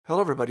Hello,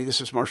 everybody. This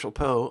is Marshall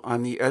Poe.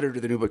 I'm the editor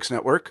of the New Books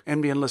Network.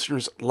 NBN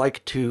listeners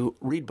like to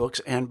read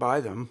books and buy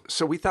them.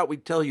 So we thought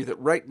we'd tell you that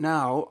right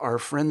now, our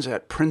friends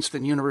at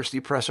Princeton University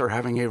Press are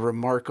having a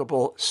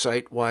remarkable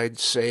site-wide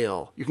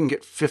sale. You can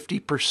get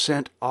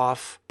 50%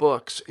 off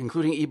books,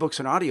 including ebooks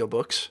and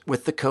audiobooks,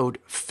 with the code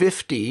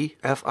 50,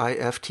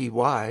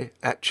 F-I-F-T-Y,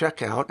 at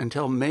checkout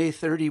until May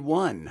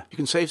 31. You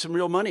can save some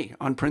real money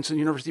on Princeton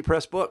University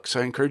Press books.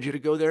 I encourage you to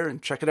go there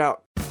and check it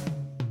out.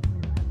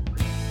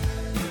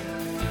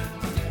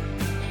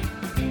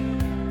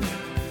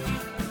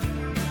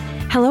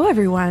 Hello,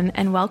 everyone,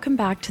 and welcome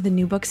back to the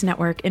New Books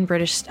Network in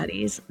British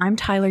Studies. I'm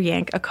Tyler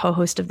Yank, a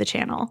co-host of the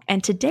channel,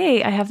 and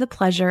today I have the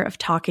pleasure of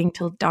talking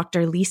to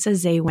Dr. Lisa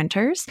Zay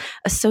Winters,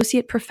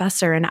 Associate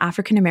Professor in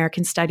African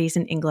American Studies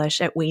and English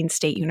at Wayne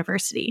State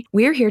University.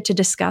 We're here to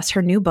discuss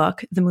her new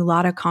book, The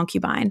Mulatta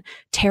Concubine: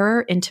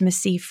 Terror,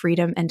 Intimacy,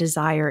 Freedom, and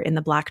Desire in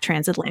the Black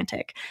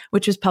Transatlantic,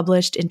 which was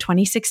published in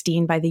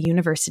 2016 by the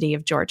University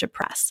of Georgia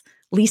Press.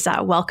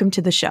 Lisa, welcome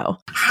to the show.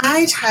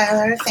 Hi,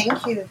 Tyler.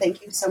 Thank you.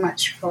 Thank you so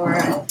much for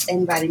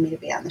inviting me to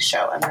be on the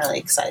show. I'm really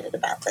excited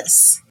about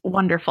this.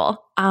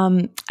 Wonderful.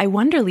 I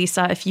wonder,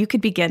 Lisa, if you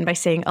could begin by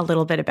saying a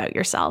little bit about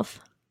yourself.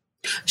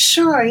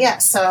 Sure,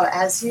 yes. So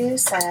as you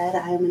said,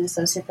 I'm an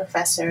associate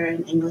professor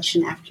in English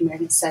and African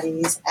American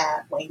Studies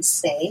at Wayne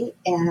State.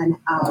 And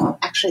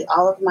actually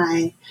all of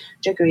my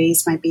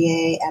degrees, my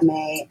BA,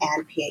 MA,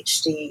 and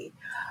PhD,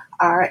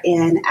 are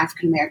in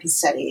African American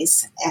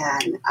Studies,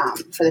 and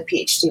for the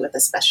PhD with a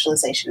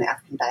specialization in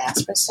African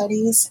Diaspora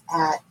Studies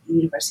at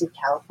University of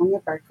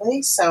California,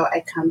 Berkeley. So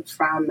I come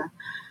from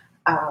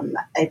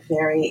a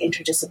very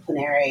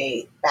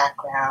interdisciplinary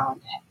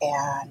background,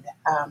 and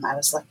I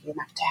was lucky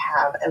enough to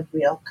have a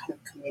real kind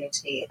of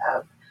community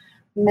of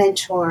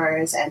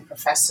mentors and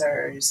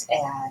professors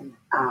and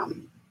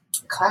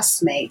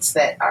classmates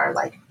that are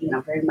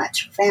very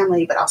much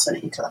family, but also an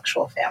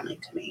intellectual family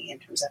to me in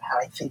terms of how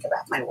I think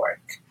about my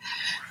work.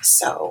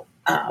 So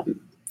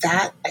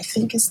that, I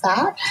think, is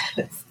that.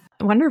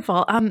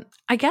 Wonderful.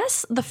 I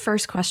guess the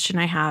first question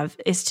I have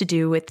is to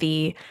do with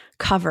the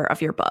cover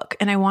of your book.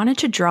 And I wanted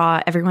to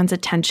draw everyone's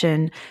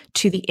attention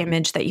to the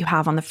image that you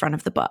have on the front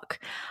of the book.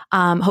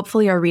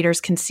 Hopefully our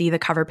readers can see the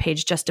cover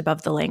page just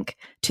above the link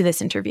to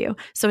this interview.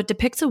 So it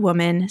depicts a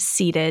woman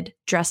seated,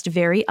 dressed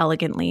very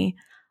elegantly.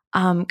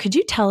 Could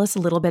you tell us a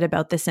little bit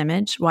about this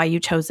image, why you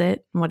chose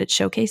it, and what it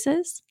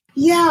showcases?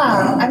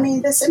 Yeah, I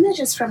mean, this image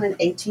is from an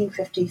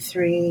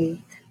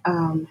 1853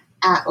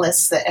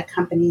 atlas that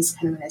accompanies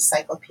kind of an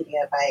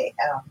encyclopedia by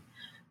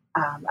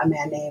a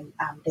man named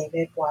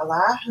David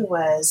Boileau, who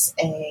was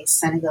a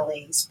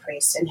Senegalese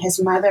priest, and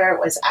his mother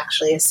was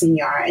actually a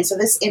seigneur. And so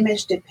this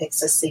image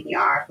depicts a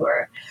seigneur who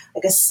are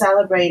like a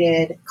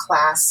celebrated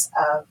class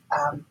of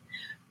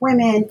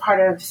women, part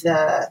of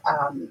a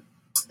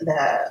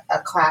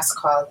class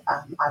called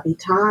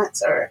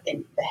habitants, or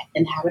the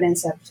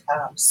inhabitants of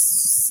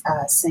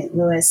St.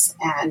 Louis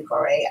and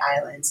Gorée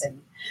Islands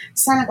in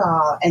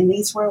Senegal. And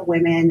these were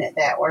women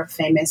that were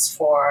famous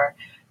for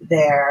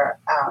their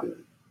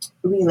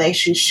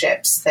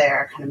relationships,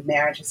 their kind of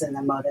marriages in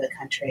the mode of the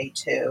country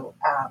to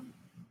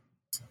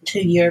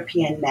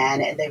European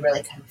men, and they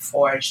really kind of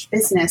forged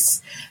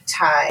business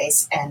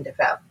ties and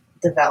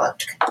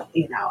developed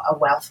a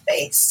wealth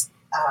base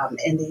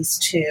in these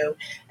two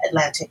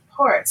Atlantic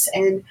ports.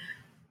 And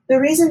the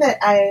reason that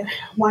I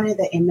wanted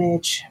the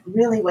image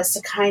really was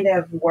to kind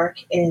of work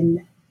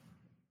in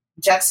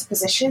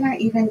juxtaposition or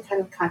even kind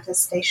of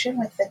contestation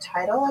with the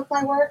title of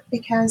my work,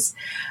 because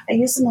I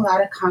use the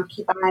Mulatta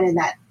concubine and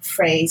that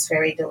phrase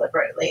very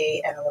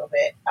deliberately and a little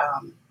bit,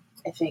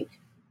 I think,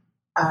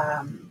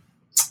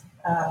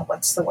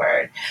 what's the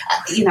word?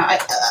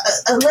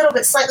 A little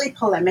bit slightly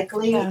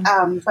polemically,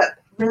 but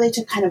really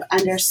to kind of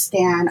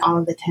understand all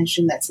of the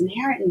tension that's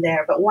inherent in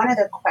there. But one of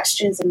the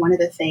questions and one of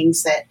the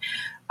things that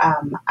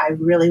I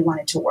really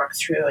wanted to work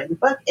through in the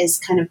book is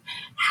kind of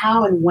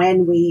how and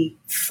when we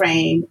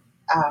frame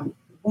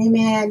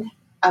women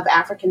of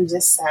African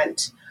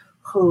descent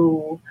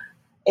who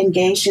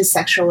engaged in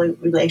sexual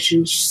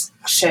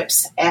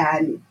relationships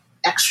and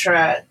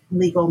extra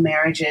legal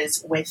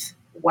marriages with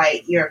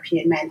white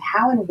European men.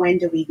 How and when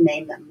do we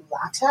name them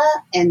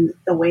mulatta, and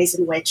the ways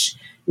in which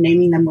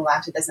naming them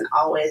mulatta doesn't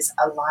always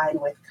align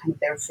with kind of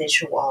their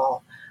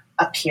visual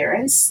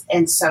appearance.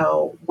 And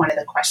so one of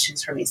the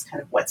questions for me is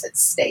kind of what's at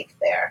stake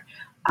there.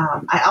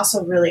 I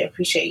also really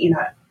appreciate,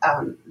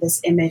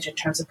 this image in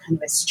terms of kind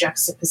of its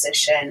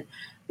juxtaposition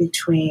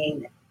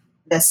between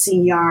the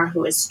seigneur,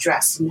 who is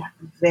dressed in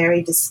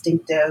very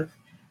distinctive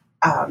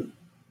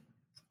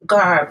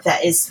garb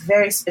that is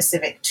very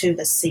specific to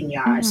the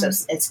seigneur. Mm-hmm. So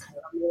it's kind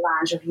of a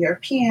melange of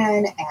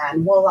European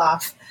and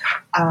Wolof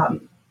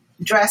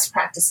dress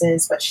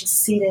practices, but she's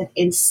seated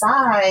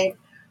inside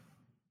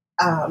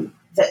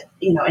the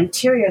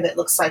interior that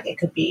looks like it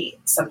could be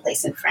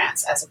someplace in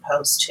France, as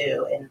opposed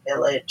to in a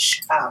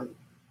village on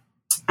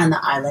the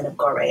island of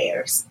Gorée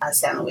or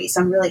Saint Louis.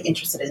 So I'm really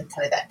interested in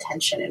kind of that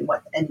tension and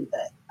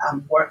the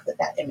work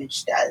that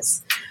image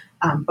does,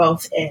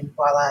 both in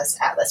Boileau's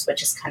Atlas,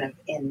 which is kind of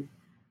in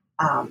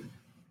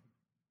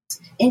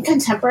in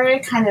contemporary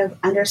kind of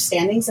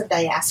understandings of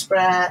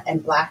diaspora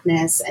and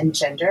Blackness and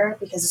gender,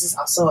 because this is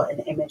also an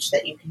image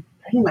that you can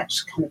pretty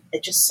much kind of,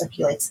 it just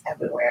circulates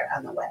everywhere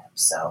on the web.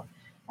 So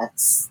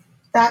that's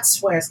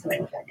where it's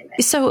coming with that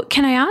image. So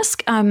can I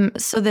ask,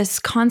 so this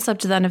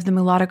concept then of the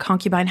mulatto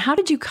concubine, how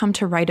did you come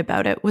to write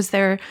about it? Was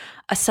there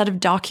a set of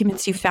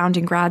documents you found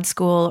in grad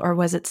school, or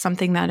was it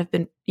something that have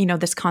been,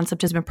 this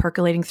concept has been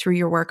percolating through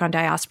your work on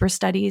diaspora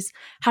studies?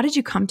 How did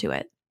you come to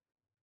it?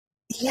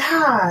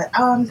 Yeah,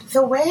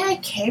 the way I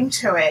came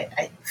to it,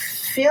 I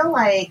feel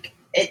like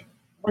it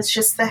was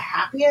just the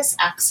happiest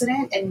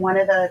accident and one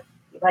of the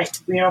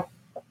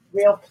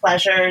real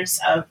pleasures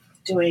of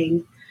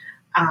doing,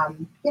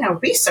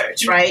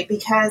 research, right?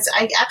 Because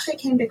I actually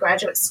came to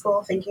graduate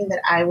school thinking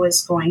that I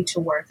was going to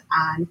work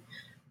on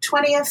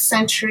 20th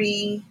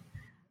century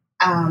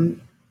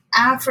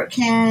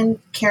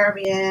African,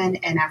 Caribbean,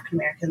 and African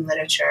American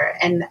literature.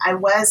 And I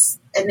was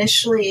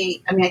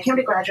initially, I came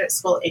to graduate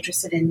school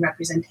interested in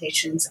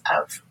representations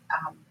of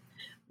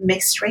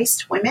mixed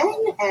race women,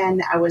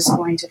 and I was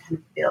going to kind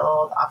of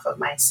build off of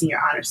my senior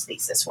honors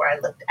thesis where I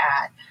looked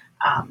at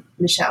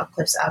Michelle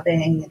Cliffs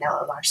Abeng and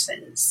Ella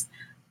Larson's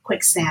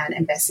Quicksand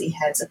and Bessie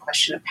Head's A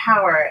Question of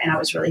Power. And I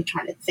was really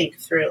trying to think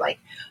through like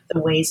the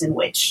ways in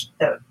which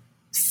the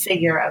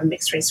figure of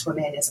mixed race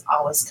women is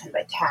always kind of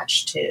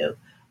attached to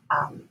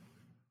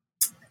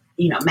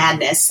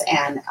madness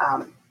and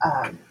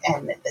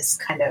this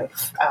kind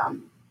of,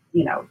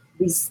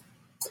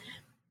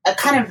 a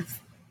kind of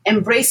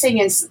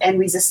embracing and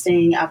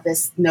resisting of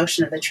this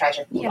notion of the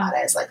tragic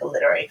mulatta as like a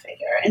literary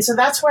figure. And so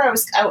that's where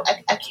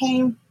I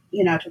came,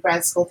 to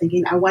grad school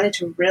thinking I wanted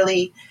to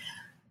really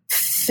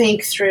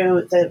think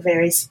through the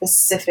very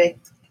specific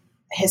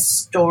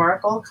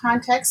historical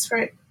context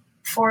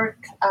for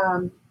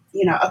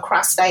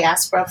across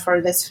diaspora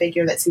for this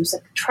figure that seems to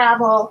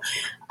travel.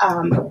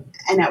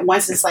 And at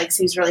once it's like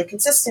seems really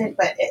consistent,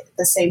 but at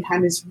the same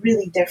time is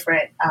really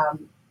different.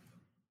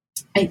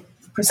 And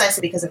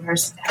precisely because of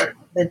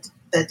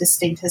the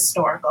distinct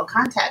historical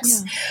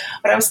context. Yeah.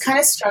 But I was kind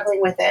of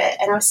struggling with it.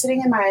 And I was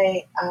sitting in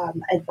my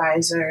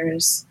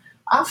advisor's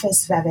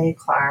office, Veve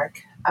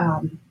Clark,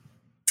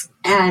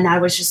 and I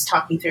was just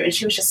talking through, and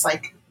she was just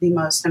like the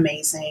most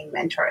amazing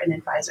mentor and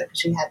advisor because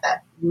she had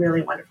that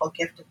really wonderful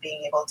gift of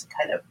being able to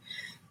kind of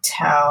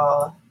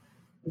tell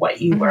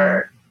what you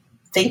were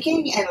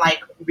thinking and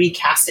like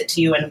recast it to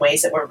you in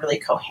ways that were really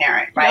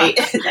coherent, right?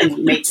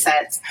 And made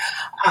sense.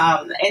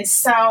 And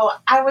so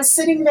I was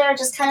sitting there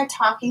just kind of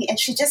talking, and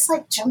she just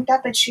like jumped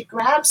up and she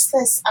grabs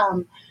this,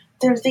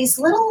 there's these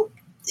little,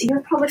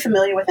 you're probably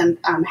familiar with them,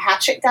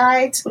 Hatchet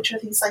guides, which are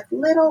these like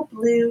little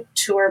blue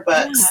tour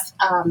books,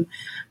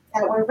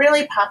 that were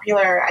really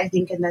popular, I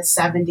think, in the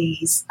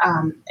 70s.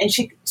 And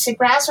she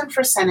grabs one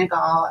for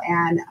Senegal,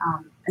 and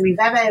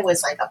Veve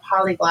was like a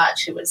polyglot.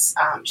 She was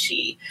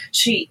she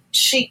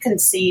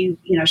conceived,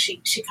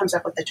 she comes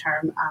up with the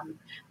term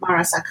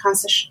Marasa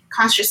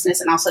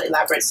consciousness, and also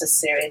elaborates this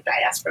theory of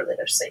diaspora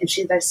literacy. And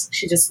she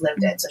just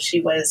lived it. So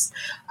she was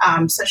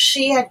so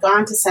she had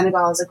gone to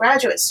Senegal as a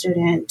graduate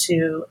student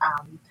to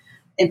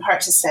in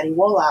part to study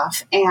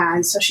Wolof.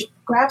 And so she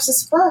grabs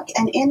this book,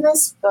 and in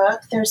this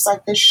book, there's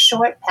like this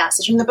short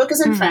passage, and the book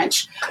is in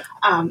French.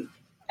 And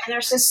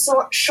there's this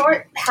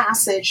short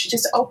passage, she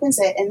just opens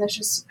it, and there's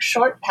this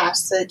short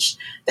passage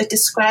that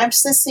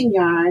describes the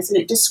seigneurs, and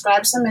it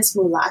describes them as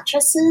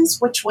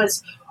mulattresses, which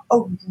was,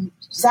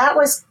 that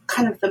was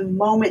kind of the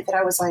moment that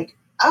I was like,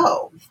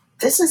 oh,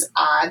 this is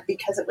odd,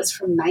 because it was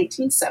from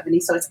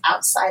 1970, so it's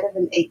outside of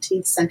an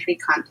 18th century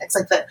context,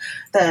 like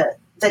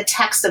the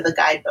text of the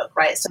guidebook,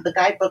 right? So the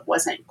guidebook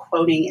wasn't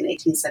quoting an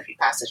 18th century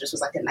passage. This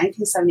was like a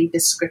 1970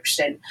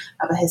 description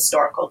of a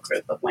historical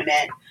group of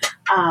women.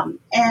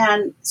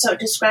 And so it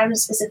described them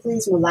specifically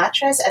as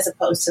mulattresses as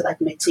opposed to like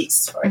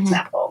métis, for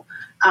example.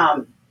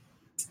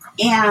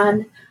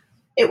 And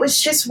it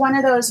was just one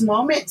of those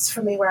moments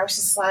for me where I was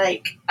just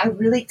like, I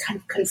really kind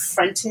of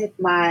confronted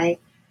my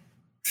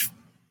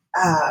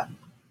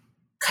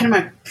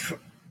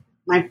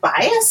my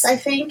bias, I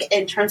think,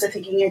 in terms of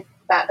thinking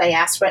about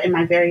diaspora and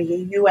my very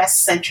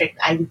U.S.-centric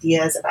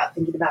ideas about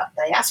thinking about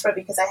diaspora,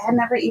 because I had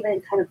never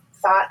even kind of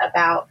thought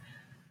about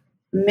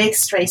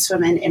mixed race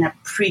women in a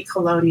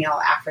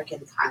pre-colonial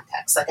African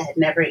context. Like I had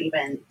never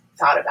even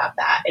thought about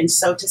that. And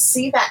so to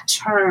see that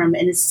term,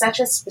 and it's such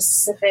a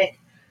specific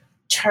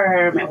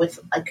term and with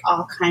like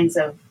all kinds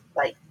of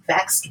like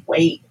vexed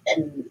weight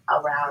and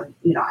around,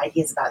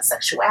 ideas about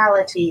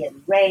sexuality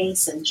and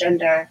race and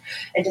gender,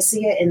 and to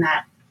see it in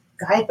that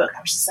guidebook,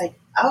 I was just like,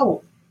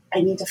 oh, I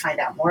need to find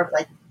out more.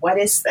 Like, what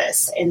is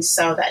this? And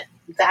so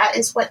that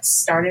is what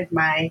started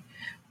my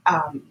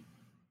kind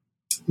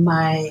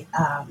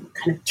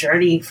of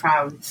journey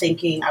from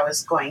thinking I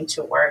was going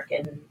to work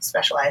and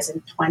specialize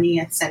in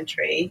 20th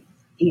century,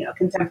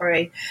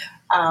 contemporary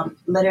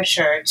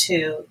literature,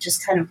 to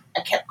just kind of,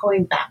 I kept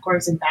going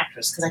backwards and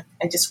backwards because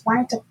I just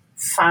wanted to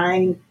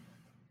find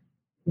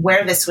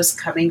where this was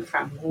coming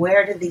from.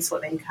 Where did these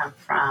women come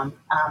from?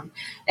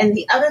 And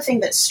the other thing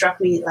that struck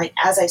me, like,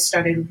 as I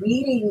started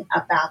reading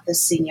about the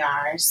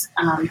Seigneurs,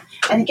 and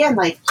again,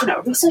 like,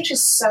 research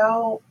is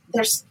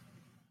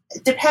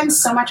it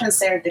depends so much on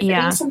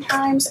serendipity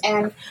sometimes.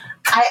 And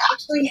I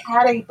actually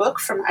had a book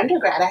from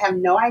undergrad. I have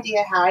no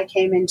idea how I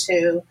came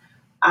into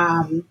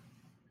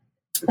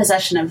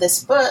possession of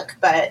this book,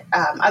 but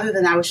other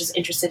than I was just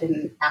interested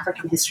in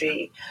African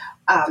history,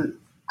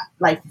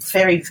 like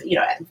very,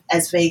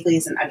 as vaguely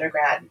as an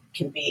undergrad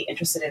can be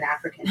interested in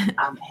African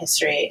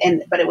history.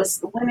 But it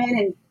was women,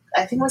 and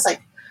I think it was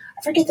like,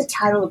 I forget the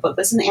title of the book,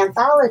 but it's an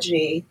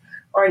anthology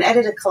or an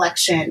edited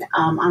collection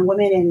on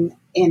women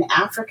in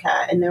Africa.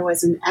 And there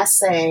was an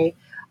essay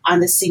on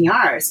the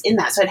Seigneurs in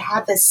that. So it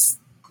had this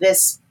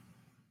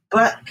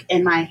book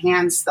in my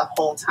hands the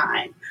whole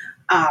time.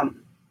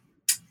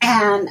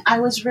 And I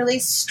was really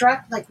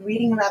struck, like,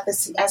 reading about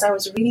this, as I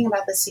was reading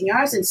about the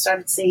Seigneurs and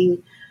started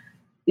seeing,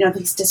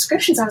 these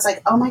descriptions. I was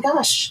like, oh my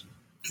gosh,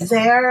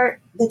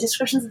 the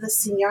descriptions of the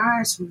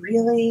Seigneurs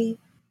really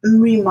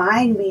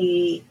remind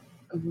me,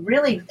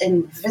 really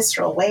in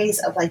visceral ways,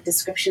 of like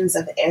descriptions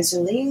of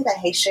Erzulie, the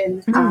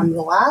Haitian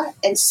Loa.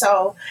 And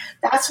so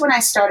that's when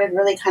I started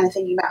really kind of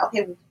thinking about,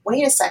 okay,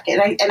 wait a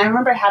second. And I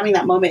remember having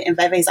that moment in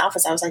Veve's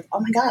office. I was like, oh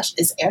my gosh,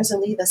 is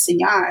Erzulie the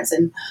Seigneurs?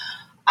 And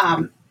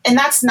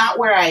that's not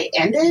where I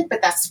ended,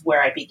 but that's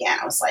where I began.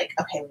 I was like,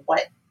 okay,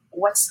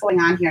 what's going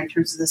on here in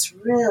terms of this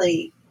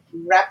really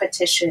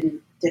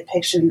repetition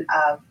depiction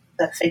of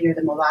the figure of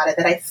the mulatta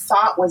that I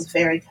thought was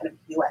very kind of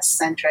U.S.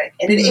 centric,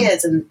 and it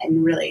is, and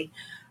really,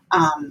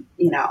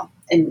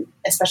 and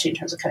especially in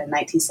terms of kind of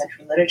 19th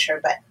century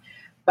literature,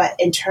 but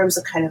in terms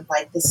of kind of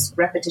like this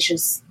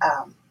repetitious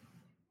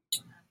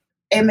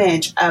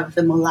image of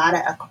the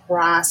mulatta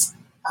across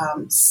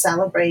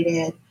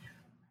celebrated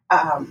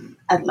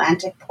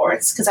Atlantic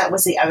ports, because that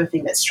was the other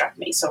thing that struck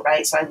me. So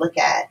I look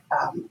at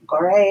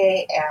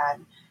Gorée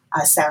and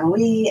Saint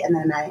Louis, and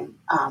then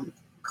I'm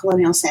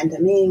Colonial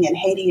Saint-Domingue and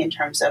Haiti in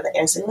terms of the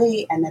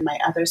Erzulie, and then my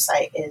other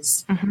site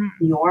is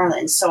New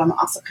Orleans. So I'm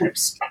also kind of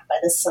struck by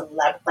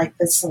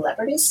the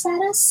celebrity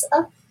status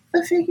of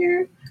the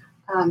figure.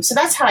 So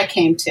that's how I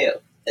came to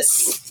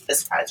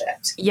this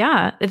project.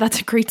 Yeah,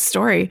 that's a great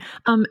story.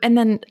 And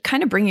then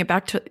kind of bringing it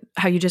back to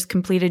how you just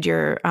completed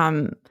your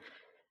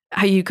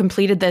how you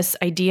completed this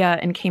idea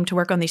and came to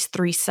work on these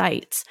 3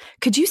 sites.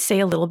 Could you say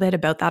a little bit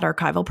about that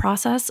archival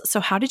process? So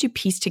how did you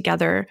piece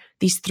together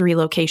these 3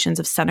 locations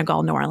of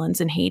Senegal, New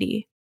Orleans, and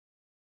Haiti?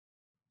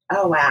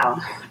 Oh, wow.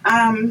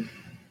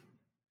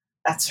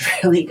 That's a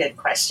really good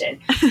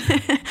question.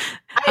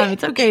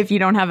 It's okay if you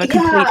don't have a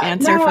complete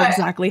answer for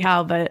exactly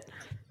how, but...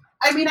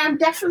 I mean, I'm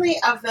definitely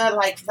of the,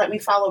 like, let me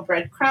follow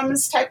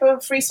breadcrumbs type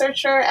of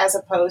researcher, as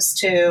opposed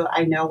to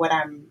I know what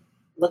I'm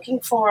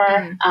looking for,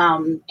 and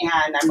I'm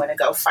going to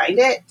go find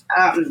it.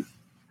 And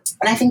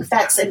I think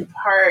that's in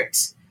part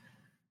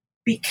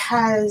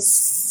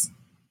because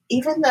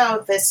even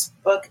though this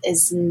book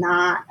is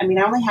not, I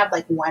only have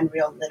like one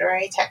real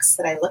literary text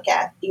that I look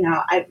at,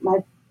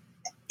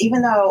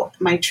 even though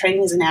my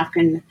training is in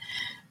African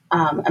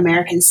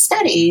American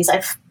studies,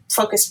 I've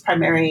focused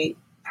primarily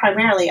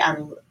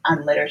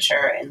on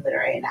literature and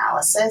literary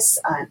analysis,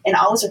 and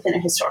always within a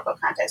historical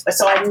context. But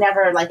so I've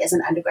never, like, as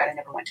an undergrad, I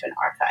never went to an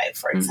archive,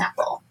 for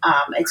example.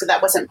 And so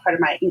that wasn't part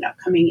of my,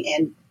 coming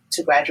in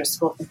to graduate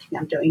school thinking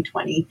I'm doing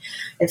 20th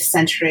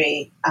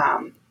century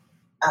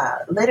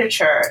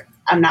literature.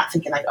 I'm not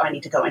thinking like, oh, I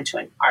need to go into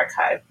an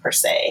archive per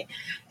se.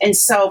 And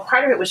so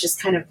part of it was just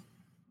kind of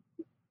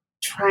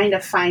trying to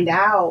find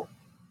out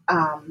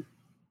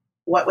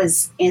what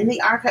was in the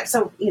archive.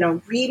 So,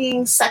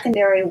 reading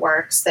secondary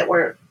works that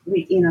were,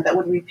 that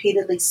would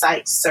repeatedly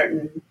cite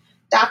certain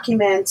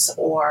documents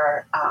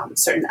or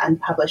certain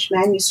unpublished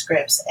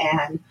manuscripts,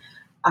 and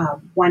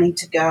wanting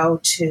to go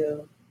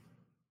to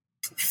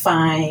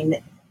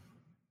find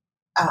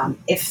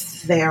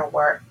if there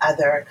were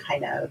other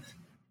kind of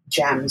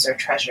gems or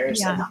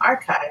treasures in the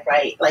archive,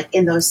 right? Like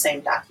in those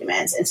same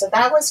documents. And so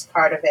that was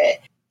part of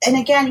it. And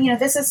again,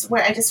 this is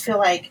where I just feel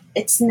like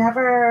it's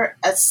never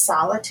a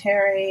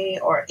solitary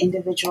or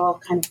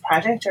individual kind of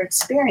project or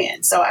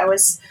experience. So I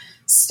was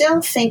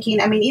still thinking,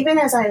 even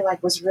as I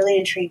was really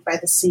intrigued by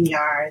the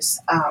Seigneurs,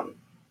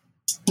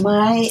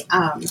 my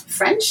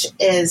French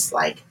is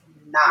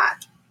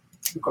not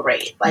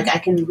great. I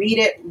can read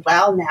it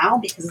well now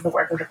because of the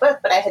work of the book,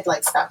 but I had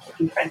stopped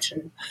taking French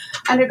in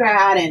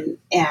undergrad,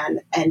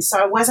 and so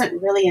I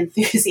wasn't really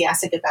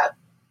enthusiastic about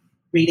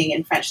reading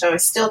in French. So I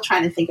was still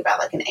trying to think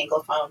about an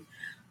Anglophone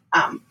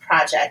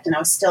project, and I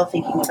was still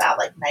thinking about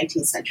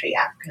 19th century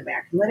African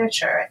American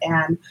literature.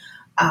 And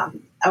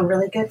a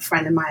really good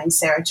friend of mine,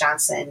 Sarah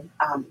Johnson,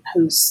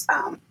 whose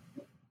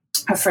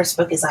her first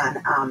book is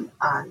on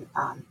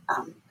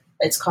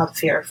it's called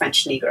Fear of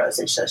French Negroes,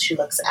 and so she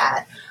looks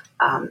at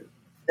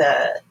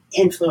the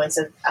influence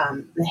of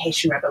the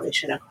Haitian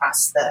Revolution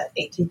across the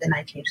 18th and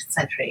 19th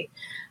century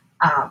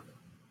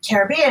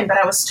Caribbean. But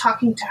I was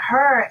talking to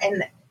her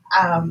and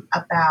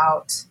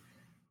about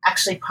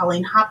actually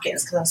Pauline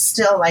Hopkins, because I was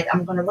still like,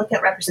 I'm going to look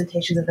at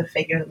representations of the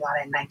figure of the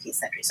mulatto in 19th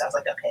century. So I was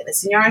like, okay, the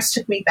Señoras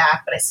took me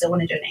back, but I still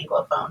want to do an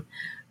Anglophone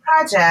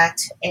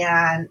project.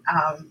 And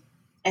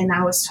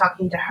I was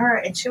talking to her,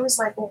 and she was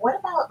like, well, what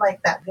about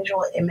like that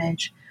visual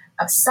image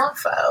of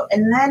Sappho?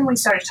 And then we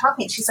started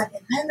talking. She's like,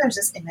 and then there's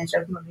this image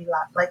of Marie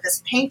Laveau, like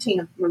this painting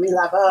of Marie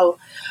Laveau.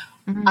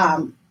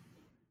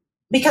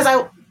 Because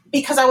I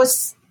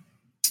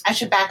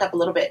should back up a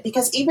little bit,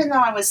 because even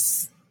though I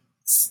was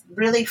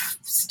really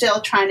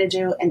still trying to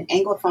do an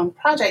Anglophone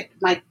project,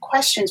 my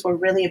questions were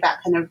really about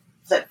kind of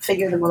the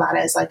figure of the mulatta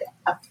as like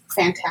a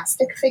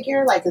fantastic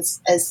figure, like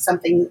as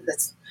something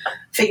that's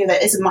figure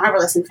that is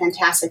marvelous and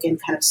fantastic and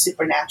kind of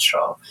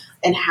supernatural,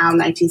 and how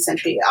 19th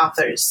century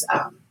authors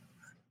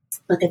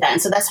look at that.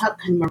 And so that's how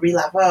kind of Marie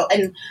Laveau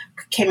and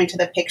came into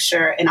the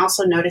picture, and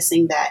also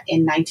noticing that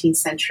in 19th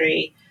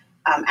century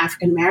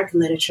African-American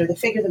literature, the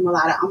figure of the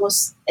mulatta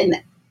almost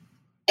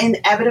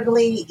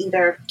inevitably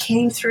either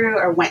came through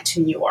or went to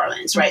New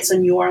Orleans, right? So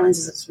New Orleans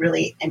is this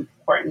really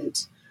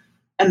important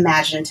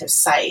imaginative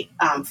site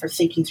for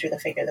thinking through the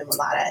figure of the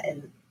mulatta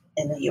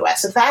in the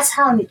U.S. So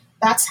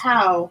that's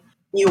how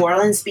New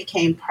Orleans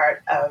became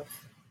part of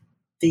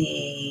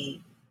the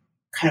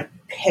kind of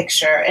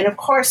picture. And of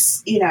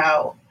course,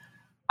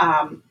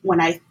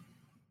 when I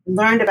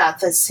learned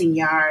about the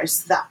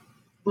Señoras, the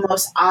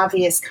most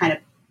obvious kind of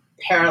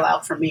parallel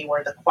for me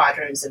were the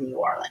quadroons of New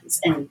Orleans,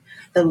 and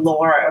the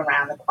lore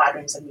around the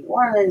quadroons of New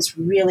Orleans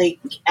really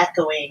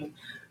echoing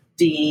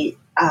the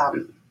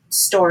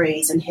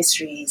stories and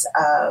histories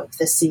of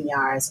the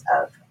Señoras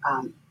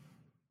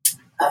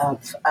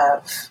of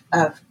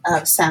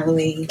Saint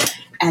Louis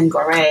and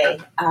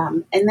Gorée.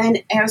 And then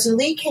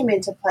Erzulie came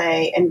into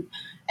play.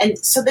 And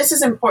so this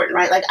is important,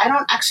 right? Like, I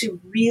don't actually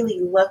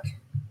really look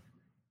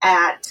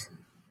at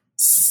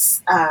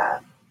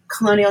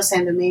colonial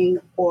Saint-Domingue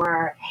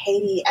or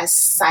Haiti as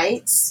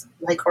sites,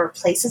 like, or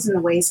places in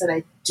the ways that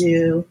I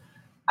do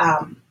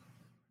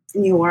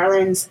New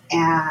Orleans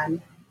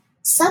and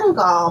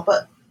Senegal,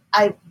 but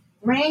I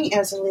bring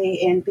Erzulie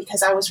in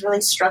because I was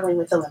really struggling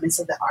with the limits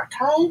of the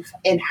archive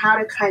and how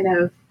to kind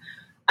of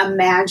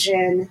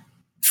imagine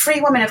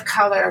free women of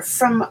color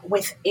from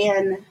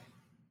within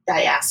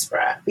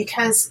diaspora,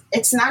 because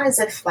it's not as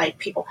if like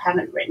people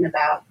haven't written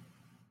about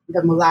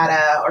the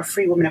mulatta or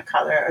free women of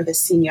color or the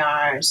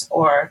Señoras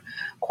or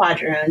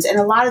quadroons. And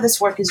a lot of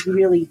this work is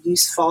really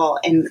useful.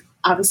 And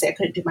obviously I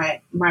couldn't do my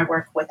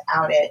work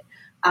without it.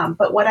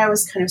 But what I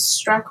was kind of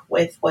struck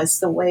with was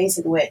the ways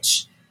in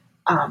which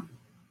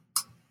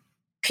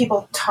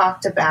people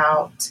talked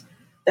about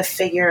the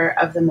figure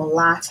of the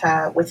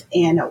mulatta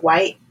within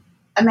white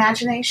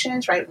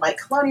imaginations, right? White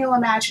colonial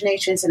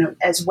imaginations, and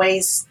as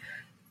ways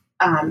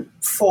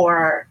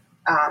for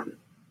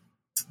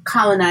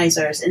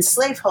colonizers and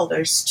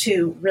slaveholders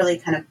to really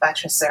kind of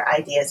buttress their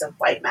ideas of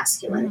white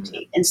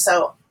masculinity. And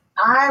so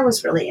I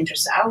was really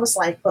interested. I was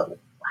like, but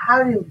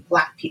how do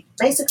Black people,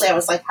 basically I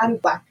was like, how do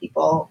Black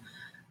people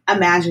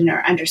imagine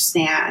or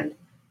understand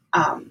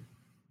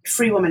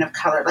free women of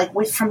color, like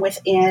from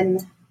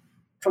within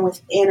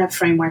a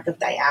framework of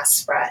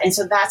diaspora? And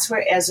so that's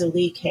where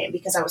Erzulie came,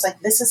 because I was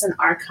like, this is an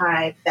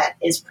archive that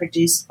is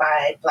produced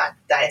by Black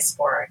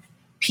diasporic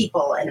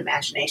people and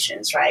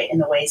imaginations, right? In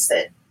the ways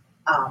that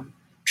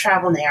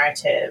travel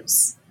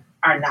narratives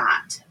are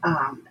not.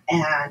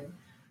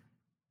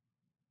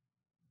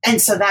 And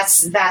so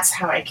that's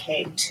how I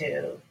came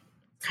to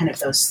kind of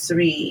those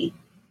three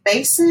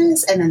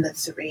bases, and then the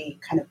three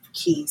kind of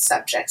key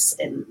subjects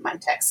in my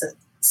text: the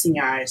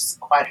Señoras,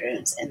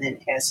 quadroons, and then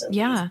Erzulie.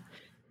 Yeah.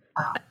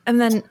 And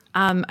then,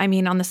 I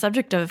mean, on the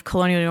subject of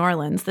colonial New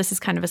Orleans, this is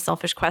kind of a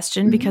selfish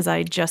question because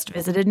I just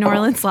visited New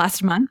Orleans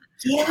last month.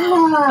 Yeah.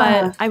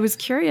 But I was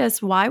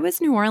curious, why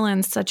was New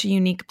Orleans such a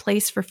unique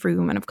place for free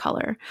women of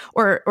color?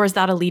 Or is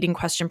that a leading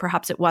question?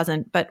 Perhaps it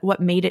wasn't, but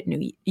what made it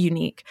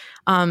unique?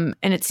 And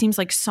it seems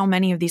like so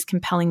many of these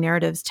compelling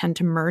narratives tend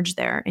to merge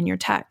there in your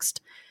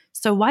text.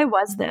 So why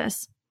was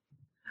this?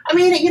 I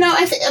mean, New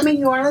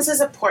Orleans is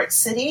a port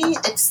city.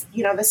 It's,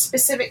 the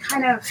specific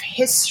kind of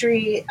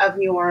history of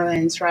New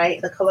Orleans,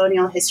 right? The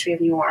colonial history of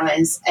New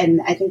Orleans.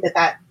 And I think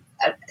that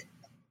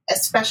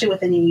especially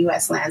within the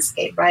U.S.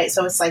 landscape, right?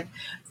 So it's like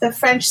the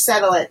French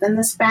settle it, then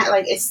the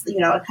it's,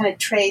 it kind of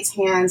trades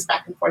hands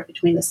back and forth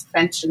between the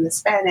French and the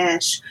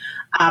Spanish.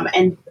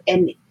 And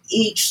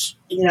each,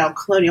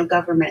 colonial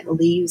government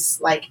leaves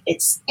like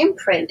its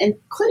imprint,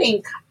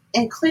 including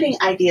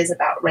ideas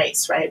about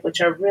race, right? Which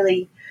are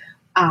really,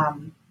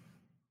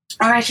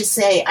 or I should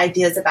say,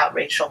 ideas about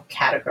racial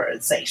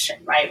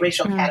categorization, right?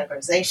 Racial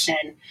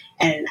categorization,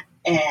 and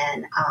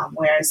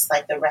whereas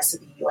like the rest of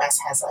the U.S.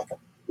 has like a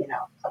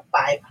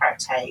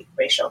bipartite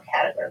racial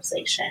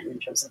categorization in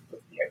terms of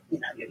you're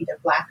either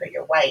Black or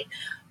you're white,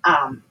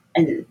 and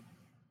in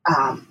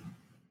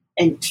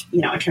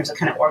terms of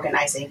kind of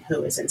organizing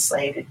who is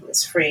enslaved and who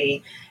is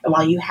free. And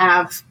while you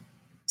have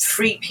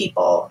free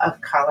people of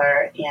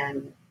color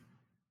in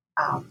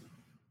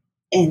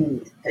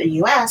the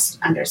U.S.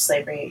 under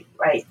slavery,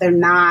 right?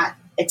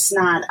 It's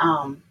not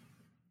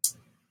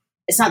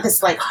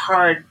this like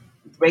hard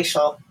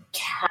racial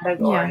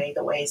category,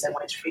 the ways in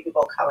which free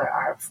people of color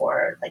are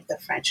for like the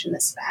French and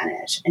the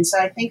Spanish. And so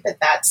I think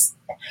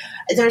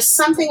there's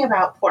something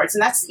about ports,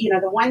 and that's,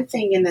 the one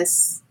thing in the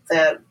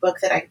book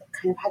that I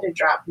kind of had to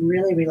drop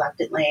really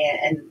reluctantly.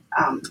 And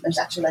there's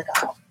actually like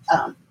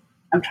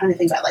I'm trying to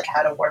think about like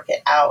how to work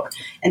it out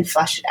and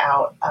flesh it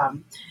out,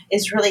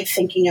 is really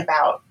thinking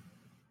about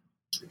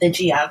the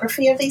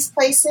geography of these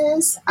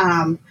places.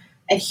 And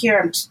here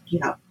I'm,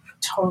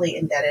 totally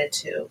indebted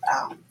to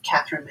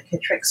Catherine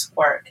McKittrick's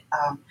work,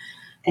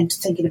 and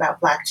thinking about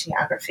Black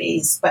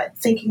geographies, but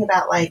thinking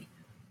about like,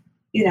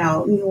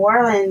 New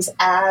Orleans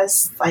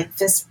as like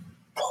this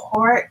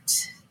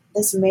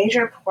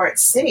major port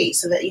city,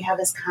 so that you have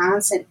this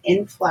constant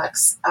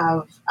influx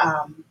of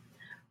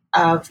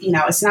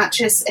it's not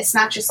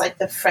just like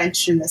the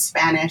French and the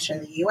Spanish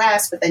and the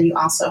U.S., but then you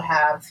also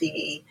have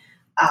the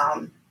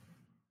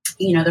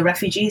the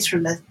refugees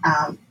from the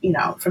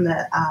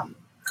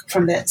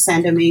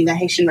Saint-Domingue, the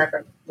Haitian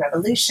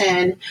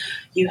Revolution.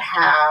 You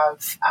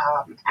have,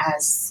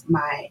 as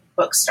my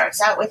book starts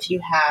out with,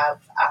 you have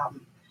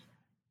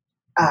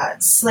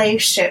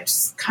slave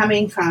ships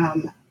coming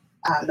from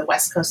the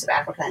west coast of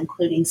Africa,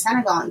 including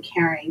Senegal, and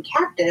carrying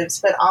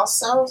captives, but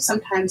also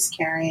sometimes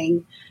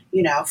carrying,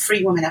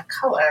 free women of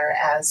color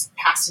as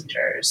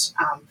passengers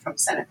from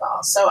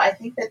Senegal. So I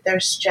think that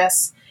there's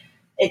just,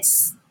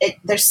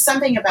 there's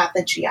something about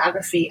the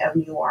geography of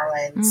New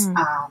Orleans,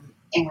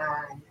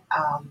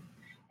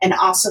 and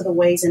also the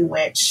ways in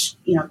which,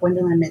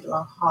 Gwendolyn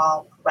Midlo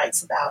Hall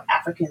writes about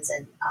Africans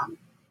in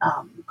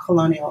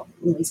colonial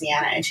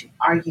Louisiana, and she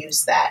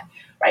argues that,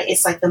 right,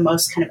 it's like the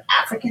most kind of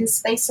African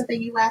space of the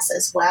U.S.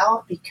 as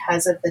well,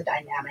 because of the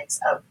dynamics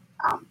of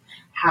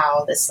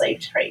how the slave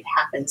trade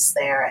happens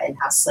there and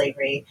how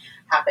slavery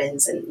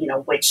happens, and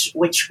which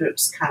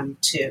groups come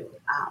to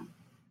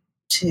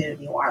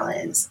New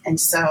Orleans. And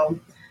so,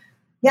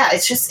 yeah,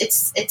 it's just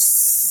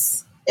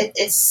it's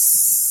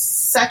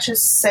such a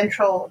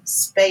central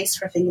space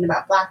for thinking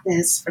about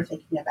Blackness, for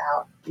thinking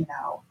about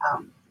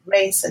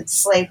race and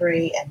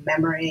slavery and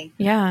memory.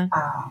 Yeah.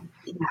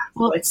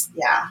 Well,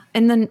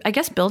 And then I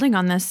guess building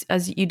on this,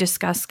 as you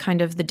discuss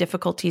kind of the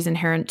difficulties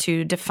inherent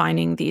to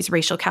defining these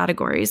racial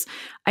categories,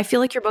 I feel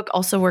like your book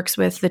also works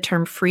with the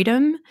term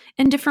freedom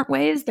in different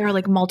ways. There are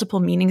like multiple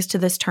meanings to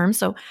this term.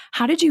 So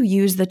how did you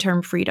use the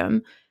term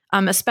freedom,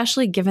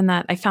 especially given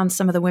that I found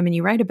some of the women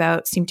you write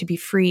about seem to be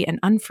free and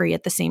unfree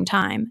at the same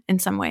time in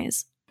some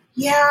ways?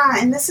 Yeah,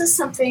 and this is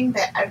something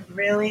that I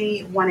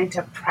really wanted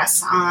to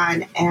press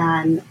on,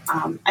 and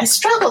I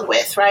struggled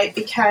with, right?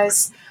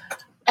 Because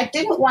I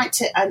didn't want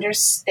to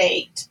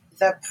understate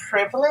the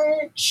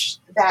privilege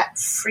that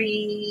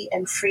free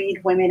and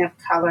freed women of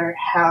color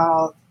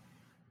held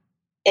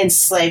in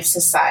slave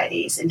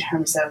societies in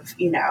terms of,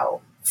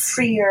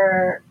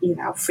 freer,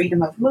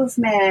 freedom of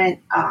movement,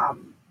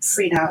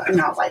 freedom,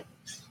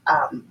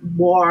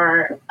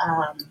 more,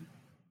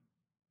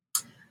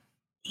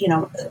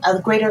 a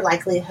greater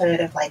likelihood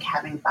of like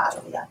having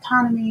bodily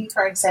autonomy,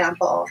 for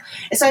example.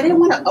 And so I didn't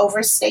want to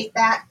overstate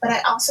that, but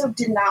I also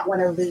did not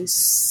want to lose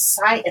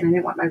sight, and I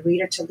didn't want my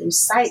reader to lose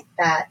sight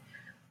that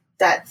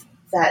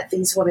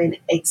these women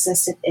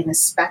existed in a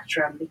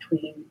spectrum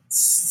between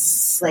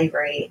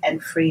slavery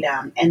and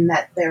freedom, and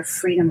that their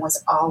freedom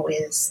was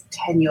always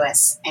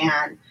tenuous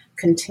and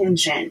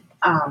contingent.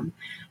 And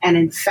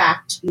in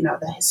fact,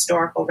 the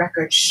historical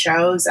record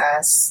shows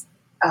us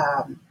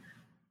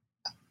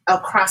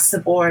across the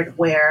board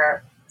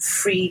where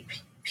free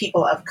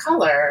people of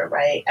color,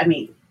 right? I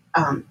mean,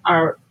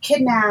 are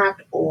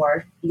kidnapped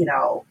or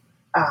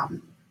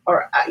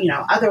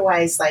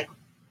otherwise like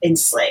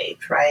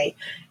enslaved, right?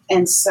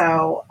 And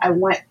so I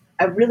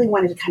really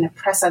wanted to kind of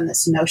press on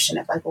this notion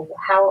of like, well,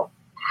 how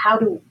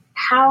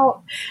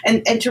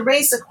and to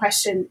raise the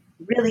question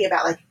really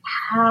about like,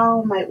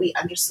 how might we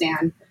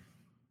understand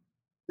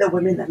the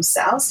women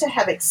themselves to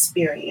have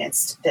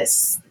experienced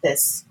this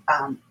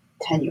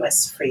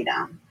tenuous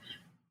freedom.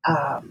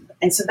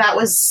 And so that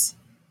was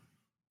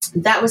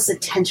the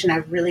tension I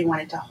really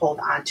wanted to hold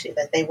on to,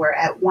 that they were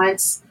at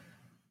once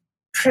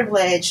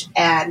privileged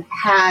and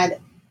had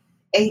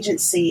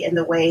agency in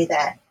the way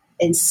that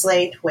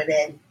enslaved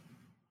women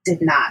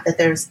did not, that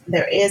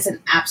there is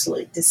an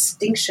absolute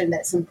distinction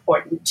that's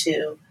important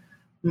to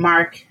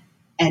mark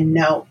and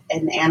note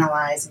and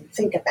analyze and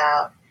think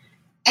about.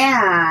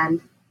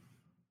 And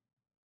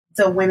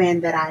the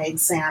women that I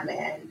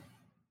examined,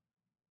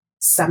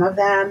 some of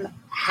them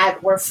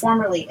were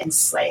formerly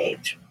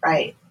enslaved,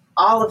 right?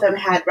 All of them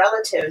had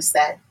relatives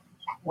that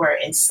were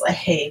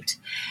enslaved.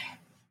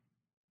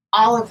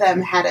 All of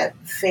them had a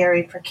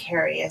very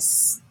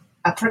precarious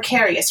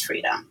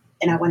freedom.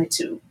 And I wanted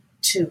to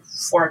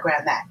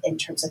foreground that in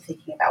terms of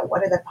thinking about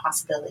what are the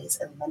possibilities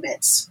and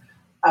limits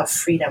of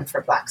freedom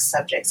for Black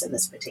subjects in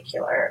these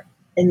particular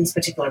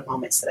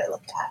moments that I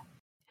looked at.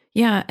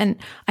 Yeah. And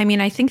I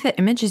mean, I think the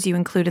images you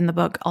include in the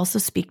book also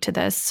speak to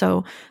this.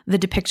 So the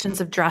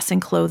depictions of dress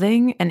and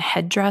clothing and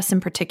headdress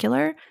in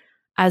particular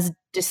as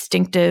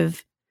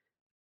distinctive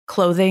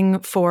clothing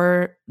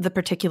for the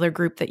particular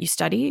group that you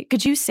study.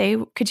 Could you say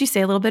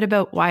a little bit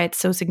about why it's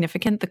so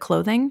significant, the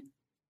clothing?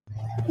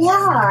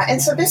 Yeah,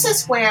 and so this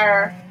is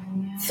where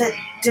the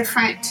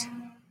different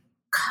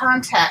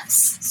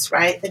contexts,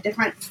 right, the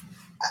different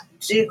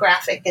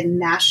geographic and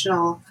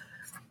national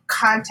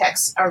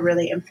contexts are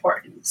really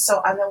important.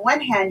 So on the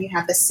one hand, you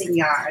have the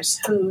seigneurs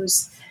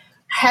whose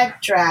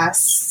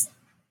headdress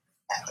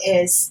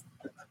is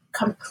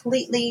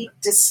completely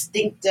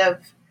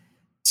distinctive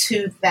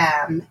to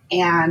them,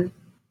 and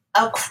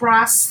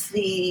across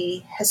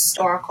the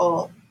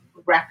historical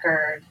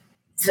record,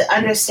 the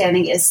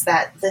understanding is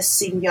that the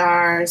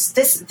seigneurs,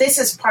 this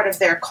is part of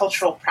their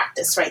cultural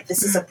practice, right?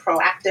 This is a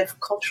proactive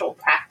cultural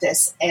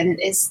practice, and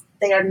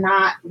they are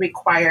not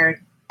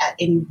required at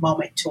any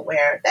moment to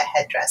wear the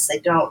headdress. They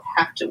don't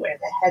have to wear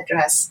the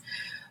headdress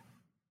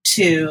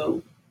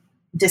to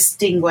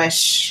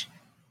distinguish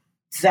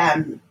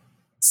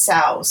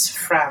themselves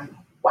from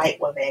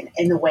white women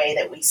in the way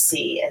that we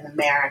see in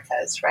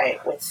Americas, right?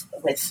 With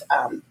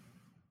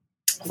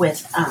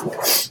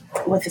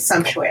the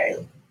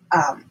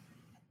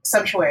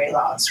sumptuary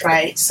laws,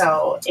 right?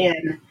 So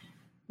in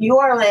New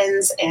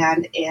Orleans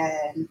and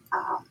in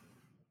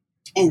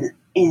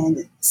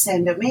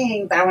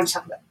Saint-Domingue, but I want to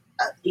talk about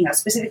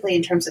specifically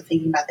in terms of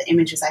thinking about the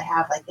images I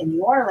have, like in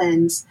New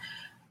Orleans,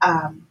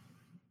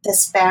 the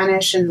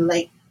Spanish and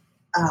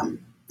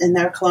in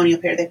their colonial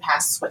period, they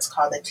passed what's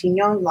called the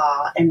Tignon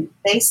Law. And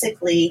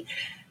basically,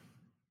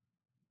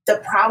 the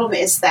problem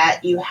is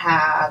that you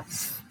have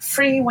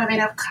free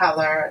women of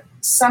color,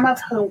 some of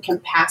whom can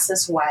pass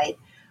as white,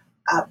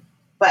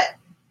 but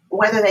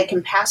whether they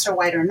can pass or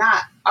white or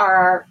not,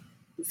 are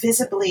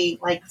visibly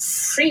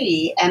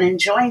free and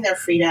enjoying their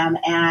freedom,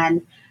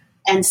 and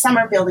some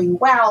are building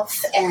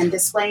wealth and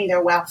displaying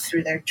their wealth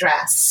through their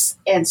dress.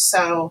 And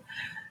so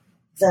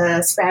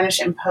the Spanish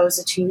imposed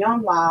a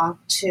Tignon Law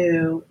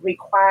to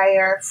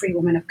require free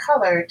women of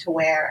color to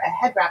wear a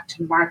head wrap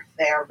to mark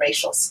their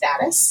racial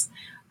status,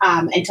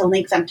 and to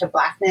link them to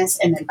Blackness,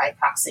 and then by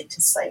proxy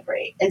to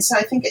slavery. And so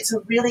I think it's a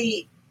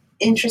really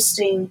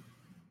interesting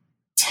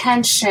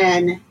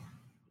tension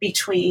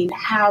between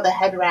how the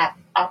head wrap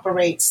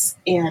operates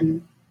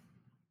in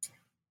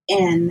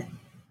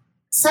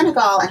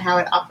Senegal and how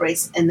it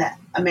operates in the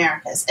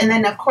Americas. And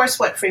then, of course,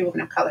 what free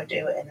women of color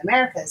do in the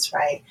Americas,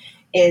 right,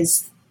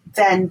 is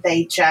then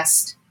they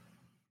just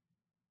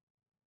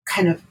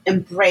kind of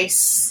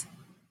embrace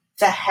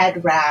the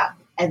head wrap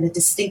and the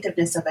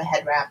distinctiveness of a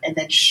head wrap, and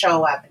then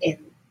show up in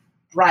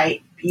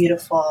bright,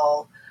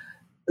 beautiful,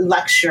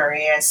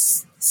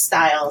 luxurious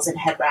styles and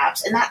head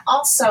wraps. And that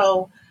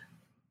also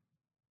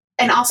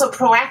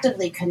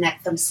proactively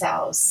connect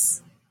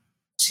themselves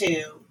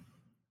to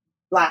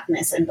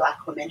Blackness and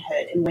Black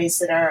womanhood in ways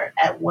that are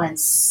at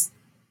once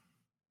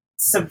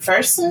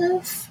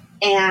subversive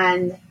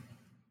and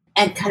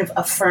kind of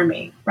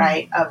affirming,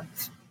 right, of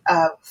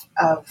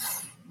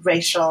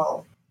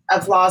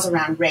laws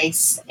around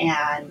race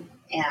and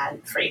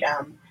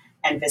freedom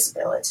and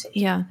visibility.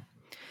 Yeah.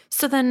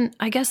 So then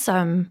I guess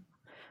a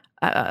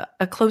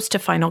close to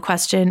final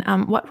question,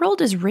 what role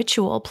does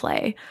ritual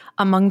play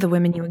among the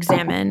women you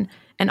examine,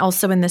 and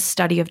also in this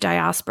study of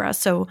diaspora?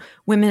 So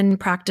women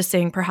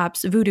practicing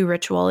perhaps voodoo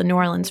ritual in New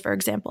Orleans, for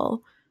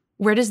example.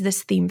 Where does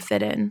this theme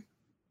fit in?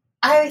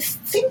 I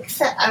think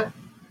that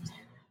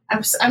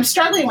I'm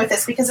struggling with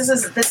this, because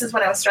this is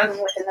what I was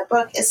struggling with in the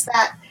book, is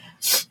that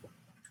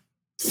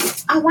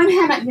on one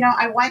hand,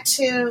 I want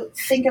to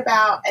think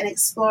about and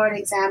explore and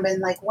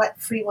examine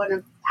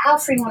how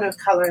free women of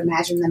color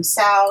imagine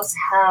themselves,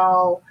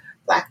 how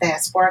Black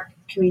diasporic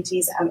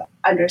communities have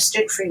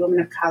understood free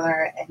women of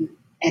color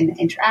and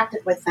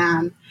interacted with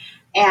them.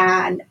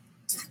 And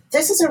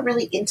this is a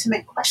really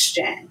intimate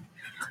question.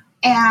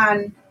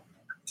 And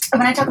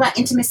when I talk about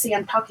intimacy,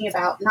 I'm talking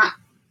about not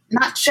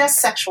just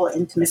sexual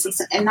intimacy,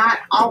 and not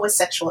always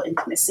sexual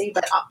intimacy,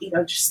 but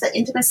just the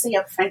intimacy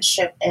of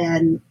friendship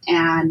and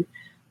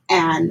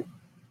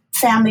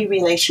family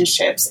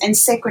relationships and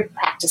sacred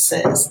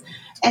practices.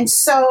 And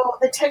so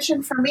the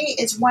tension for me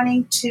is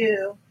wanting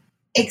to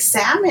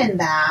examine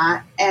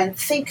that and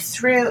think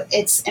through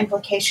its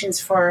implications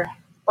for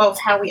both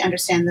how we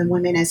understand the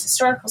women as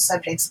historical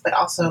subjects, but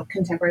also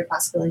contemporary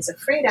possibilities of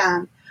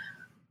freedom,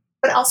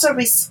 but also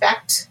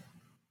respect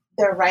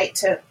their right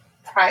to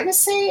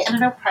privacy. And I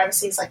know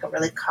privacy is a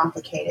really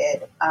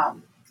complicated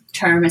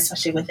term,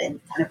 especially within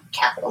kind of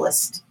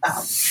capitalist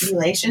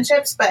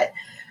relationships, but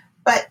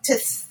to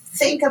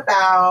think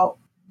about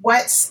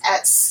what's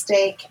at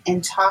stake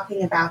in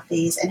talking about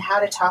these, and how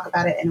to talk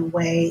about it in a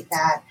way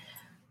that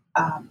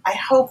I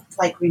hope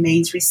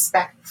remains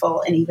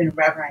respectful and even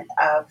reverent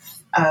of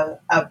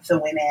the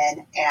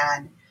women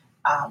and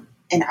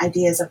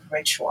ideas of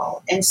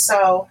ritual. And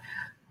so,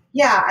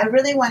 yeah, I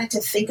really wanted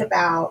to think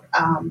about,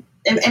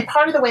 and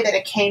part of the way that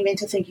it came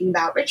into thinking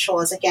about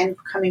ritual is, again,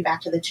 coming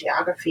back to the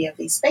geography of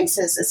these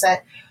spaces, is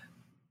that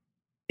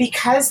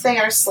because they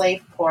are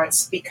slave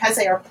ports, because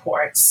they are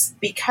ports,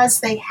 because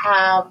they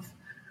have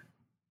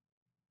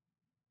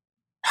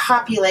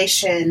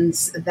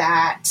populations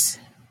that,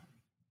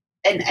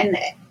 and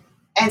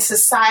and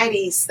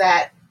societies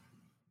that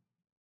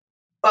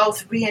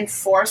both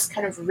reinforce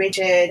kind of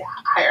rigid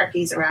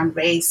hierarchies around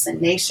race and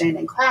nation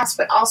and class,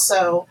 but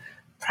also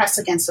press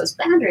against those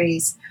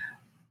boundaries.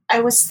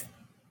 I was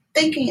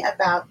thinking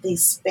about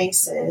these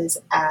spaces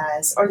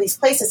or these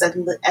places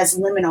as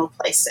liminal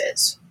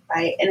places,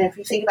 right? And if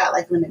you think about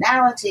like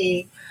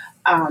liminality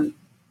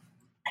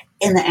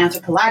in the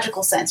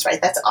anthropological sense,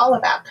 right, that's all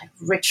about kind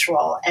of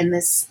ritual and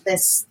this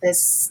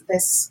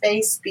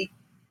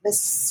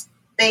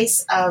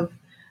space of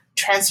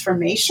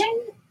transformation.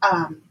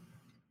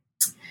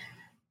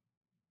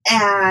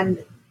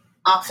 And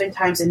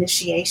oftentimes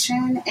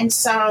initiation. And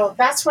so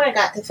that's where I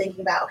got to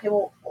thinking about, okay,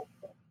 well,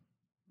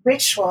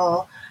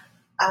 ritual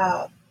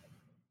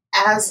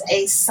as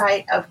a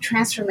site of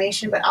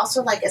transformation, but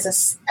also like as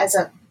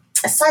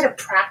a site of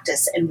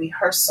practice and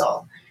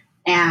rehearsal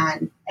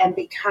and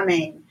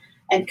becoming,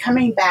 and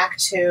coming back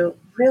to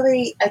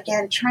really,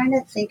 again, trying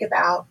to think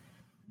about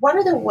what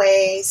are the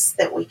ways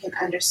that we can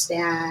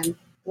understand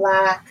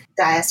Black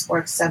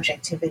diasporic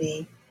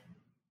subjectivity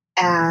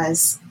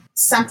as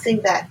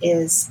something that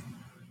is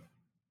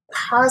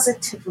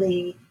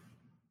positively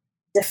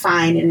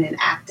defined and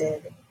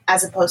enacted,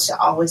 as opposed to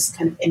always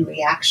kind of in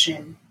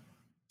reaction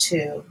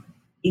to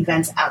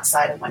events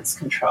outside of one's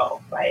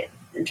control, right?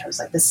 In terms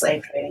of like the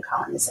slave trade and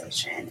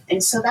colonization.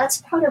 And so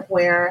that's part of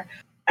where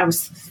I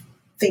was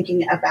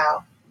thinking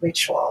about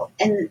ritual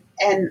and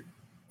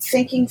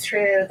thinking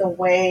through the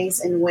ways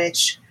in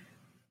which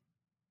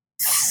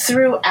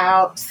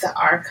throughout the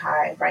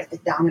archive, right, the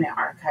dominant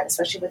archive,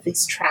 especially with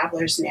these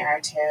travelers'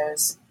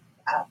 narratives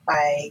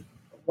by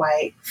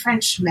white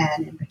French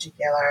men in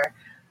particular,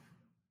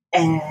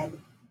 and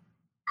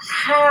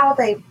how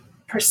they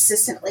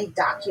persistently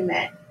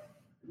document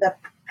the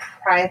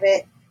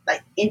private,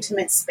 like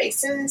intimate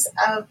spaces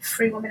of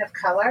free women of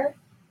color.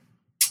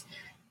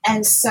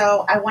 And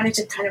so I wanted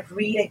to kind of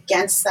read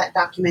against that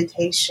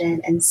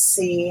documentation and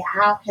see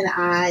how can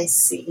I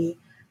see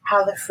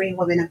how the free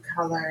women of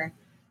color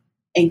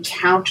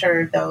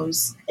encounter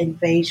those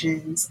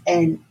invasions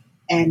and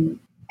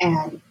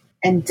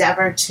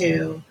endeavor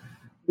to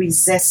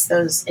resist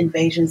those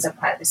invasions of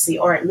privacy,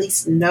 or at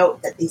least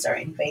note that these are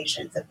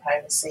invasions of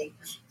privacy.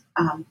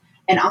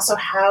 And also,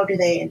 how do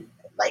they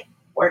like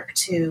work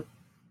to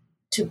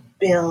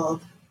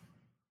build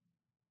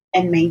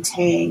and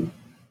maintain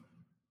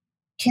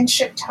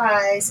kinship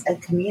ties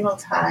and communal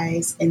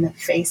ties in the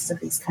face of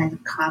these kind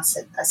of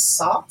constant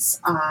assaults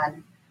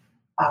on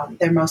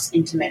their most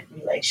intimate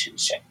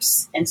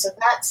relationships. And so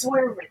that's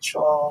where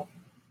ritual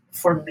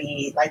for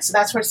me, like, so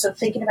that's where, so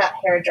thinking about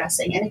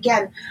hairdressing. And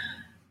again,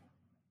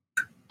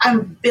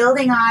 I'm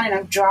building on and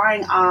I'm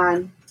drawing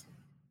on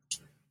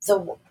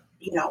the,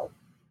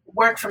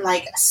 work from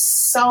like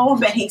so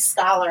many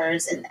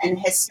scholars and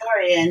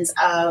historians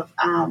of,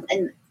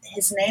 and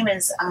his name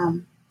is,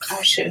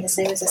 his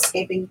name is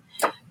escaping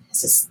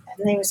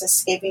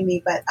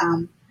me, but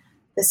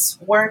this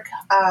work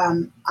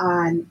on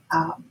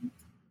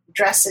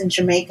dress in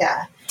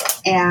Jamaica,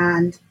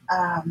 and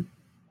I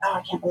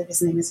can't believe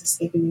his name is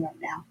escaping me right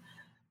now.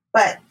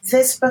 But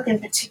this book in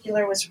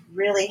particular was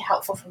really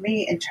helpful for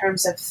me in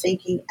terms of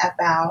thinking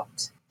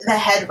about the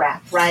head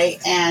wrap, right,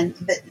 and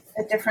the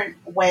different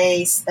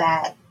ways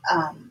that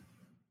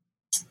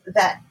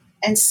that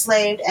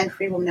enslaved and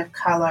free women of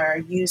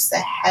color use the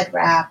head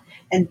wrap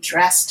and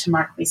dress to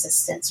mark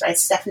resistance, right?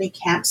 Stephanie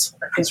Camp's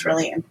work is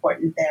really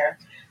important there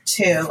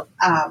too.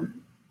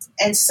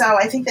 And so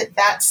I think that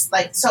that's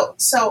like,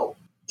 so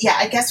yeah,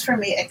 I guess for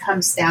me, it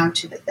comes down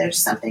to that there's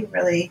something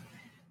really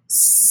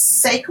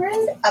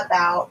sacred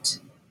about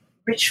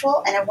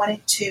ritual. And I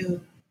wanted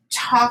to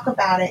talk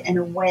about it in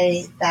a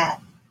way that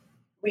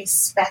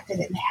respected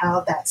and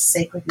held that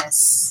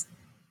sacredness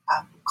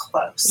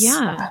close.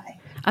 Yeah,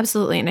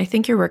 absolutely. And I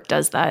think your work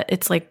does that.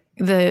 It's like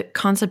the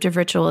concept of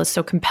ritual is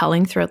so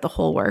compelling throughout the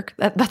whole work.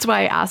 That's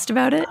why I asked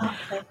about it.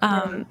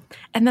 And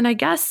then I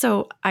guess,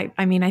 so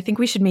I mean, I think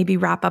we should maybe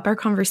wrap up our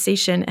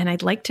conversation, and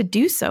I'd like to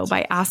do so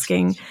by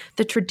asking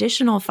the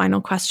traditional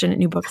final question at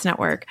New Books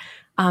Network.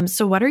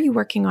 So what are you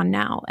working on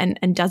now?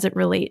 And does it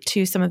relate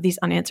to some of these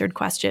unanswered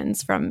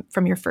questions from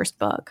your first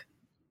book?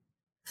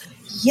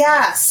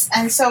 Yes.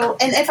 And so,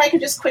 and if I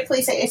could just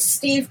quickly say, it's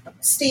Steve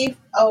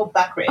O.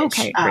 Buckridge.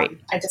 Okay, great.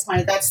 I just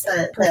wanted, that's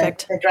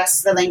the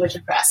dress, the language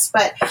of dress.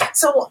 But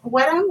so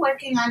what I'm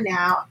working on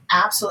now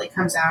absolutely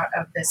comes out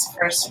of this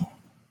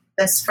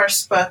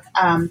first book,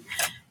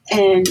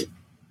 in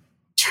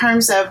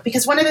terms of,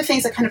 because one of the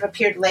things that kind of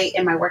appeared late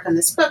in my work on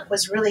this book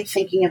was really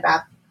thinking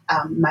about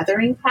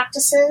mothering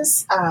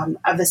practices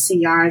of the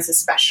Seniors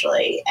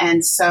especially.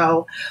 And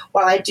so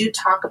while I do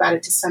talk about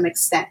it to some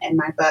extent in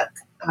my book,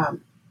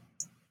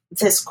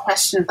 this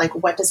question of like,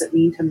 what does it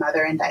mean to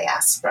mother in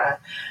diaspora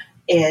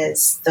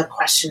is the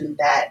question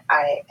that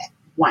I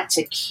want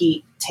to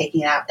keep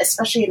taking up,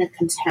 especially in a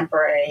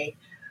contemporary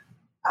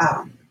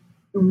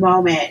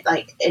moment,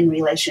 like in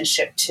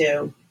relationship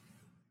to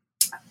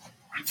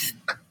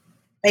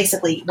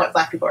basically what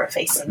Black people are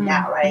facing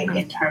now, right? Mm-hmm.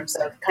 In terms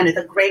of kind of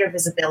the greater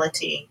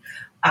visibility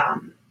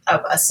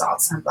of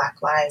assaults on Black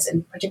lives,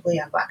 and particularly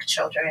on Black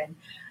children,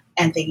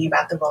 and thinking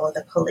about the role of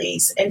the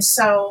police. And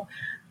so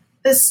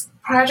this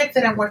project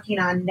that I'm working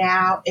on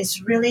now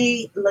is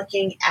really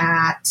looking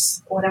at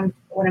what I'm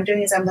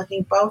doing is I'm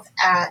looking both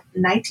at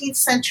 19th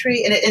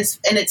century, and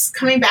it's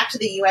coming back to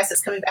the U.S.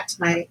 It's coming back to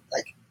my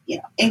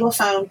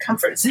Anglophone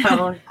comfort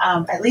zone,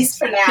 at least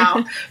for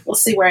now. We'll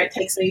see where it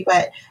takes me.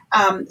 But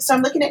so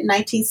I'm looking at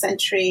 19th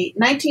century,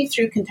 19th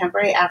through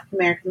contemporary African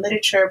American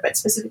literature, but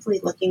specifically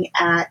looking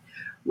at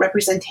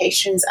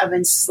representations of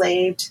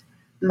enslaved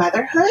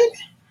motherhood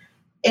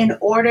in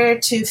order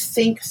to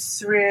think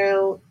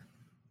through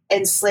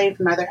enslaved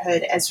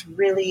motherhood as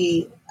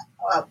really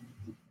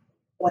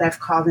what I've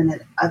called in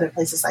other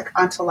places like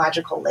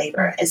ontological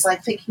labor. It's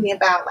like thinking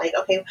about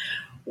okay,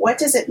 what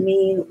does it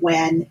mean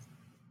when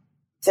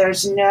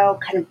there's no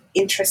kind of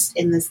interest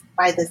in this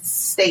by the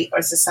state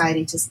or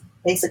society to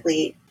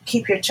basically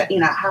keep your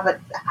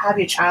have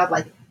your child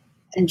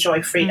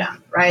enjoy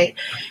freedom, right?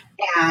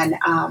 And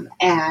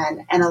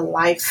a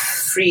life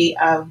free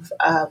of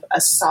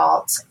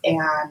assault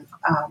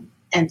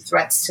and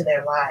threats to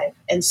their life.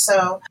 And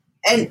so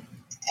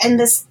and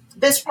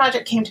this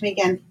project came to me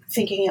again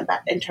thinking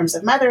about in terms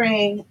of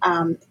mothering,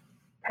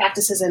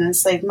 practices in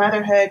enslaved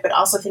motherhood, but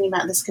also thinking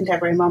about this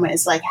contemporary moment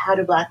is how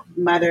do Black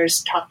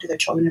mothers talk to their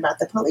children about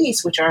the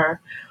police, who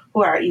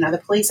are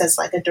the police as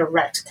a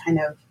direct kind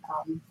of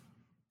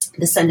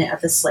descendant of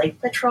the slave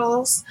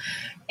patrols.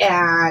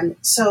 And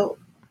so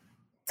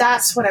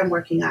that's what I'm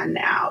working on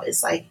now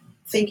is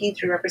thinking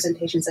through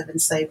representations of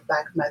enslaved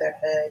Black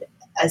motherhood,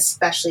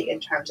 especially in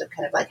terms of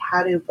kind of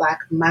how do Black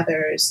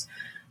mothers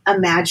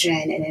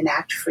imagine and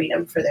enact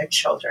freedom for their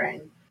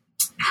children?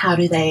 How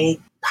do they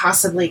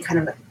possibly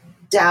kind of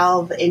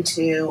delve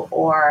into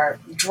or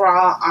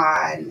draw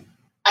on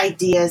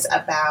ideas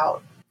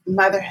about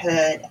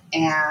motherhood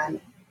and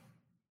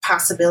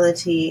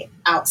possibility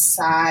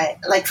outside,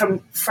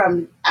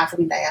 from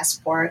African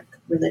diasporic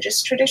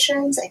religious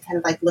traditions, and kind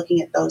of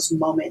looking at those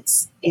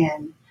moments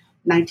in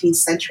 19th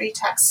century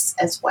texts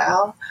as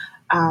well,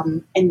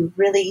 and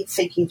really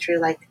thinking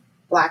through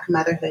Black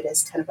motherhood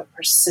as kind of a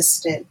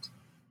persistent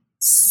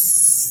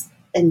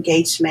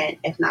engagement,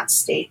 if not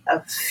state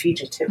of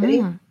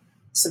fugitivity.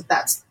 So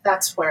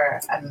that's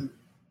where I'm.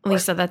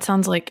 Lisa, that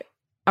sounds like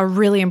a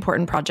really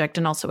important project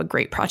and also a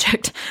great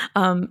project.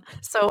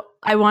 So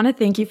I want to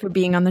thank you for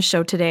being on the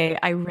show today.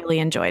 I really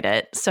enjoyed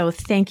it. So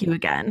thank you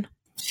again.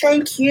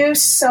 Thank you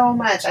so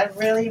much. I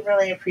really,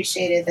 really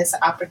appreciated this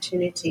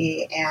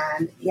opportunity.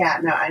 And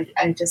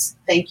I just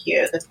thank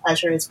you. The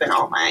pleasure has been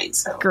all mine.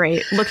 So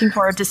great. Looking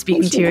forward to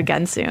speaking to you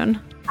again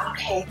soon.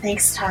 Okay.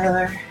 Thanks,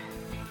 Tyler.